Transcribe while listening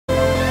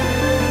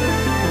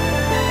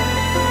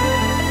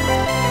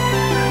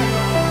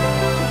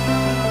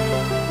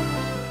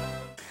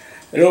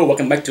Hello,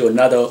 welcome back to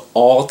another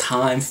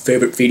all-time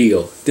favorite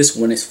video. This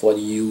one is for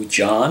you,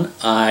 John.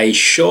 I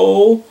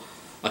show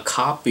a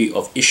copy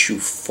of issue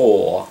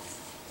 4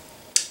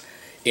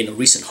 in a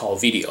recent haul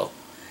video,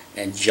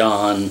 and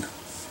John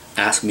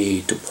asked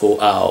me to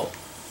pull out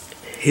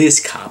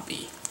his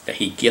copy that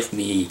he gave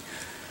me,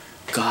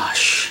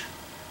 gosh,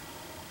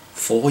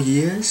 4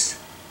 years?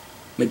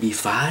 Maybe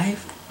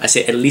 5? I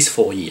say at least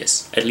 4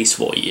 years. At least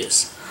 4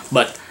 years.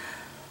 But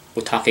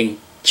we're talking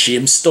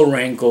Jim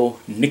Steranko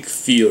Nick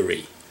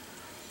Fury.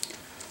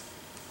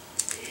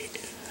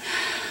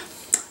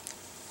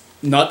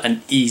 Not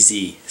an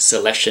easy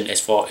selection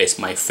as far as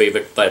my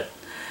favorite, but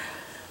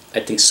I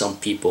think some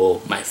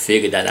people might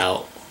figure that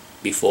out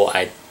before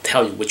I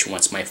tell you which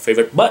one's my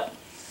favorite. But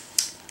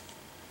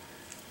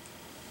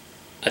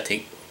I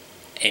think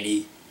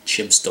any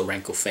Jim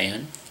Steranko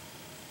fan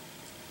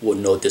will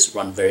know this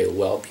run very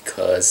well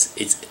because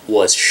it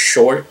was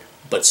short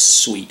but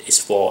sweet as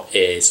far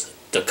as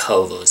the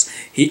covers.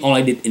 He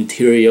only did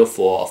interior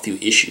for a few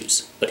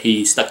issues, but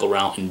he stuck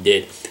around and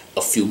did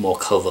a few more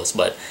covers.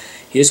 But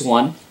here's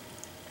one,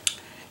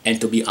 and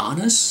to be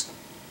honest,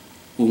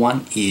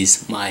 one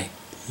is my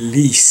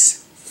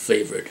least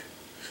favorite.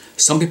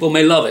 Some people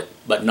may love it,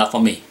 but not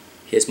for me.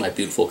 Here's my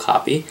beautiful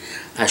copy.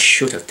 I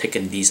should have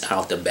taken these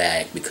out of the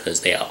bag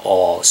because they are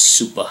all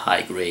super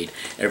high grade.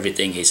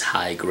 Everything is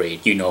high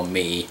grade, you know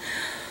me.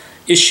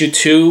 Issue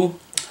 2,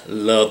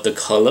 love the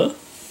color.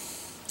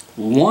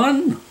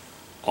 One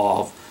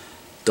of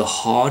the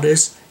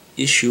hardest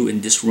issue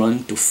in this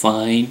run to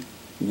find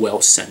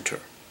well center.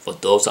 For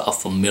those that are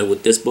familiar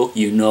with this book,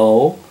 you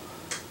know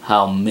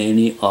how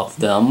many of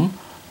them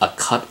are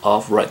cut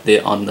off right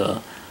there on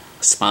the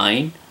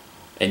spine,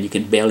 and you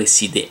can barely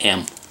see the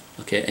M.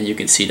 Okay, and you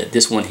can see that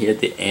this one here,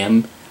 the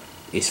M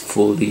is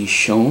fully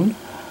shown.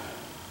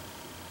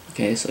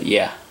 Okay, so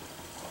yeah,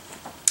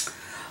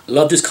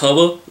 love this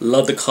cover,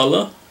 love the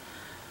color.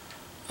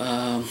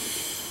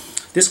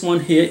 This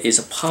one here is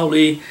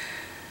probably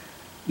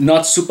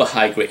not super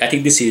high grade. I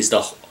think this is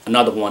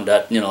another one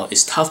that, you know,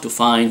 is tough to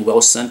find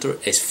well center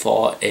as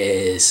far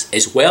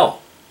as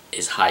well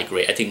as high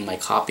grade. I think my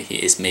copy here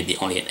is maybe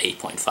only an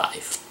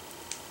 8.5.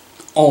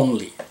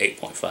 Only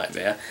 8.5.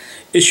 Yeah.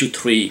 Issue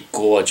 3,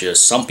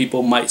 gorgeous. Some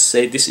people might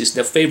say this is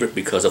their favorite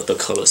because of the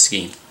color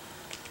scheme.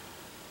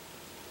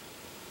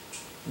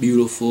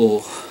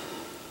 Beautiful,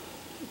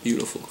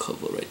 beautiful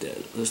cover right there.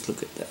 Let's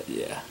look at that.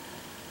 Yeah,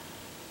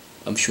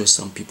 I'm sure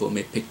some people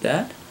may pick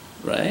that,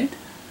 right?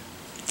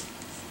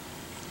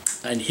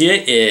 And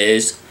here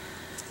is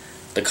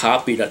the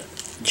copy that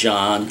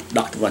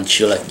Dr.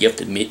 Ranchilla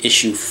gifted me,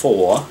 issue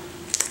 4.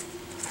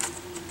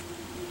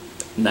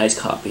 Nice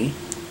copy.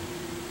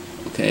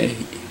 Okay,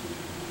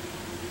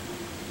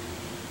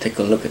 take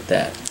a look at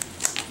that.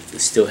 You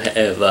still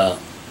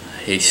have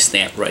his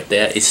stamp right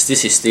there.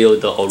 This is still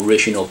the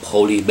original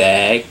poly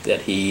bag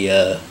that he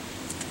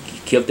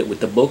gifted with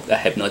the book. I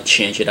have not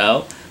changed it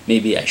out.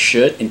 Maybe I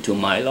should into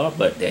Mylar,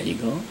 but there you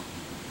go.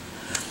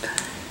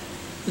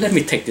 Let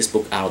me take this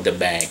book out of the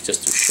bag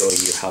just to show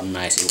you how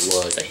nice it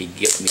was that he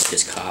gifted me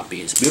this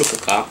copy. It's a beautiful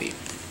copy.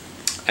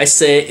 I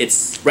say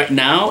it's right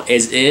now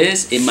as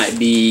is. It might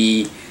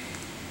be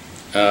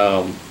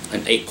an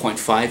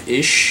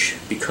 8.5-ish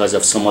because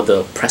of some of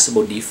the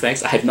pressable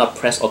defects. I have not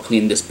pressed or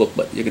cleaned this book,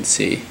 but you can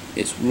see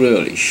it's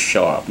really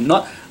sharp.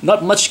 Not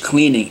much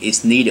cleaning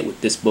is needed with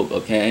this book.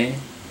 Okay,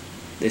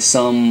 there's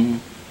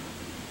some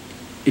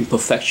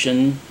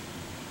imperfection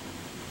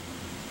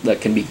that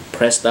can be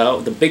pressed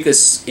out. The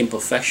biggest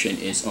imperfection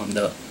is on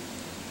the,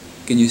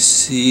 can you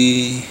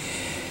see,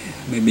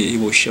 maybe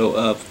it will show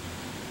up,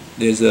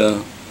 there's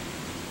a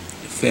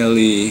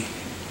fairly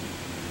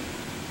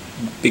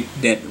big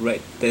dent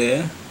right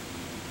there.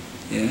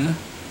 Yeah,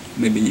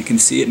 maybe you can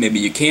see it, maybe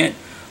you can't,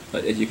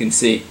 but as you can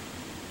see,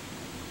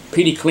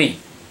 pretty clean.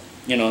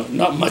 You know,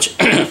 not much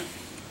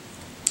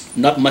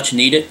not much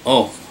needed.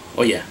 Oh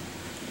yeah,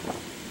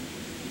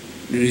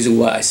 the reason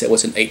why I said it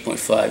was an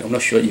 8.5, I'm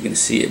not sure you can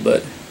see it,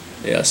 but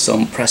there are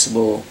some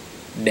pressable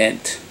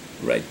dent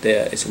right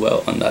there as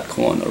well on that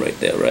corner right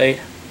there, right?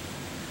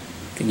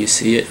 Can you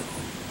see it?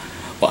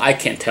 Well, I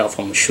can't tell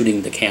from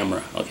shooting the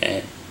camera,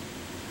 okay?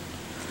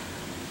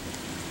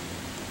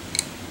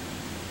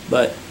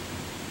 But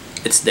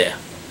it's there.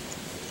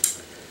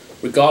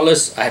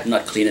 Regardless, I have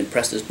not cleaned and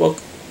pressed this book,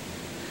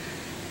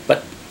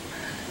 but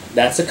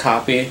that's a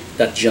copy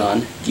that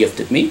John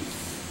gifted me.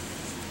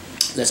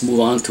 Let's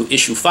move on to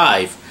issue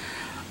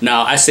 5.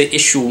 Now, I say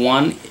issue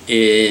 1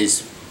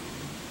 is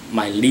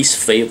my least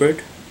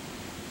favorite.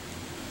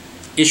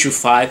 Issue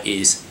 5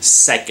 is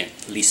second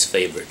least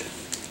favorite.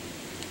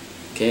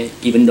 Okay,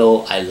 even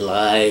though I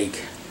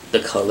like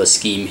the color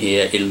scheme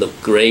here, it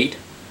looked great,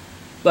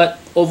 but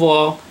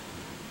overall,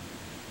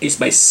 it's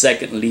my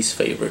second least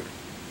favorite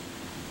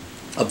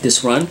of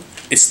this run.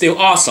 It's still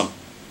awesome,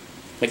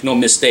 make no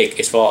mistake,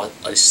 as far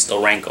as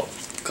Steranko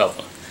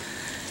cover.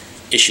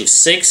 Issue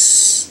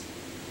 6,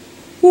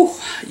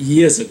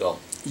 years ago.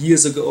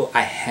 years ago,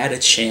 I had a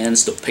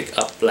chance to pick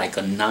up like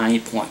a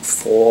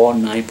 9.4,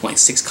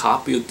 9.6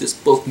 copy of this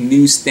book,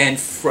 newsstand,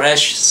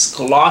 fresh,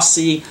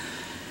 glossy.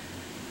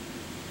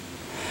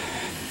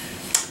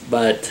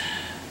 But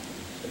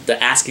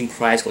the asking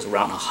price was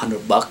around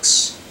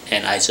 $100,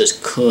 and I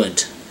just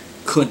couldn't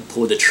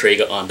pull the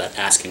trigger on that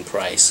asking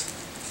price.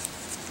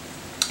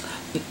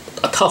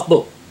 A tough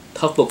book.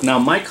 Now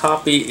my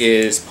copy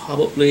is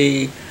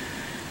probably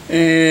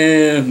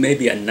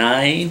maybe a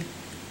 9.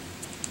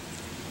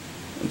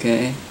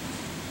 Okay.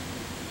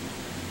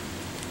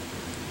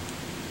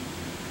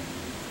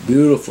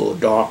 Beautiful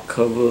dark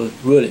cover,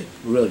 really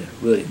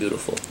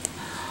beautiful.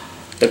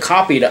 The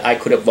copy that I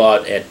could have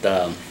bought at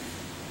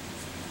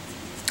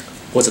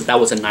was a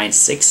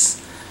 9.6.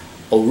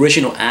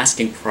 Original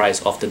asking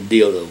price of the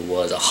dealer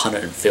was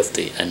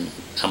 150, and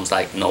I was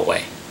like, no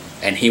way.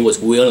 And he was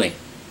willing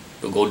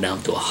to go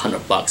down to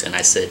 $100, and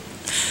I said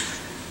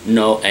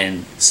no,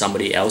 and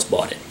somebody else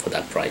bought it for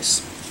that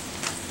price.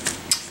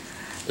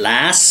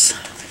 Last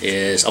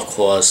is, of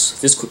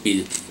course, this could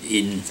be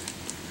in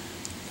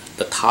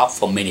the top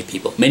for many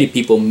people. Many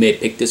people may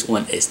pick this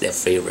one as their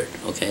favorite.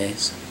 Okay,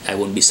 so I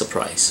wouldn't be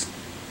surprised.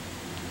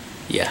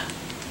 Yeah,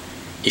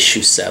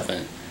 issue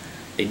 7,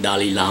 the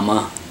Dalai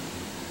Lama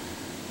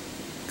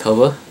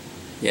cover.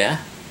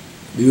 Yeah,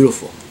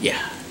 beautiful.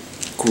 Yeah,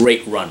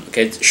 great run.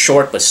 Okay, it's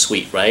short but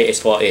sweet, right?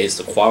 As far as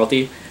the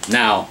quality.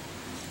 Now,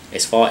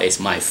 as far as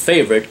my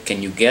favorite,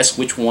 can you guess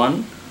which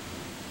one?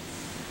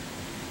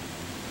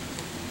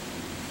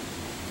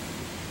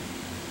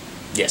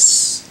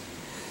 Yes,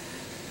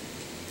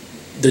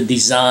 the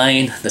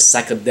design, the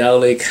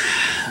psychedelic,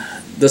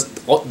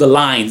 the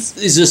lines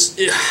is just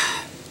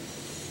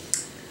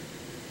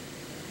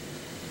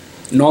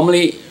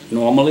normally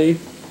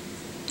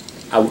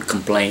I would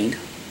complain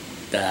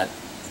that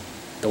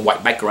the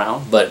white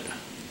background, but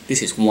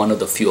this is one of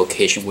the few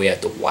occasions where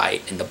the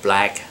white and the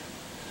black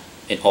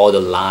and all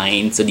the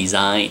lines, the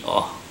design,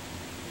 oh,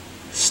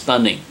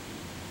 stunning.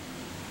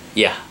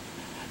 Yeah.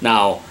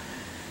 Now,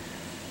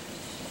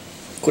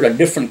 could a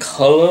different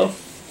color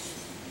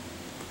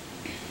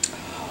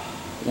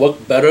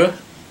work better?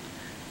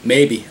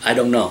 Maybe, I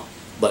don't know.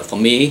 But for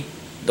me,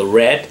 the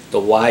red, the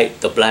white,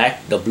 the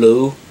black, the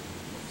blue,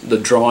 the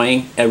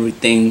drawing,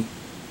 everything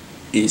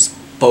is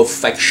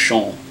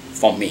perfection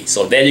for me.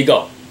 So there you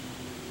go.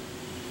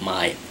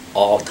 My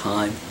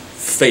all-time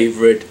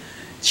favorite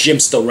Jim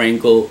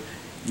Steranko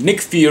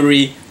Nick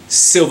Fury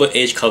Silver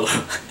Age cover.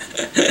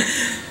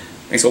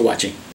 Thanks for watching.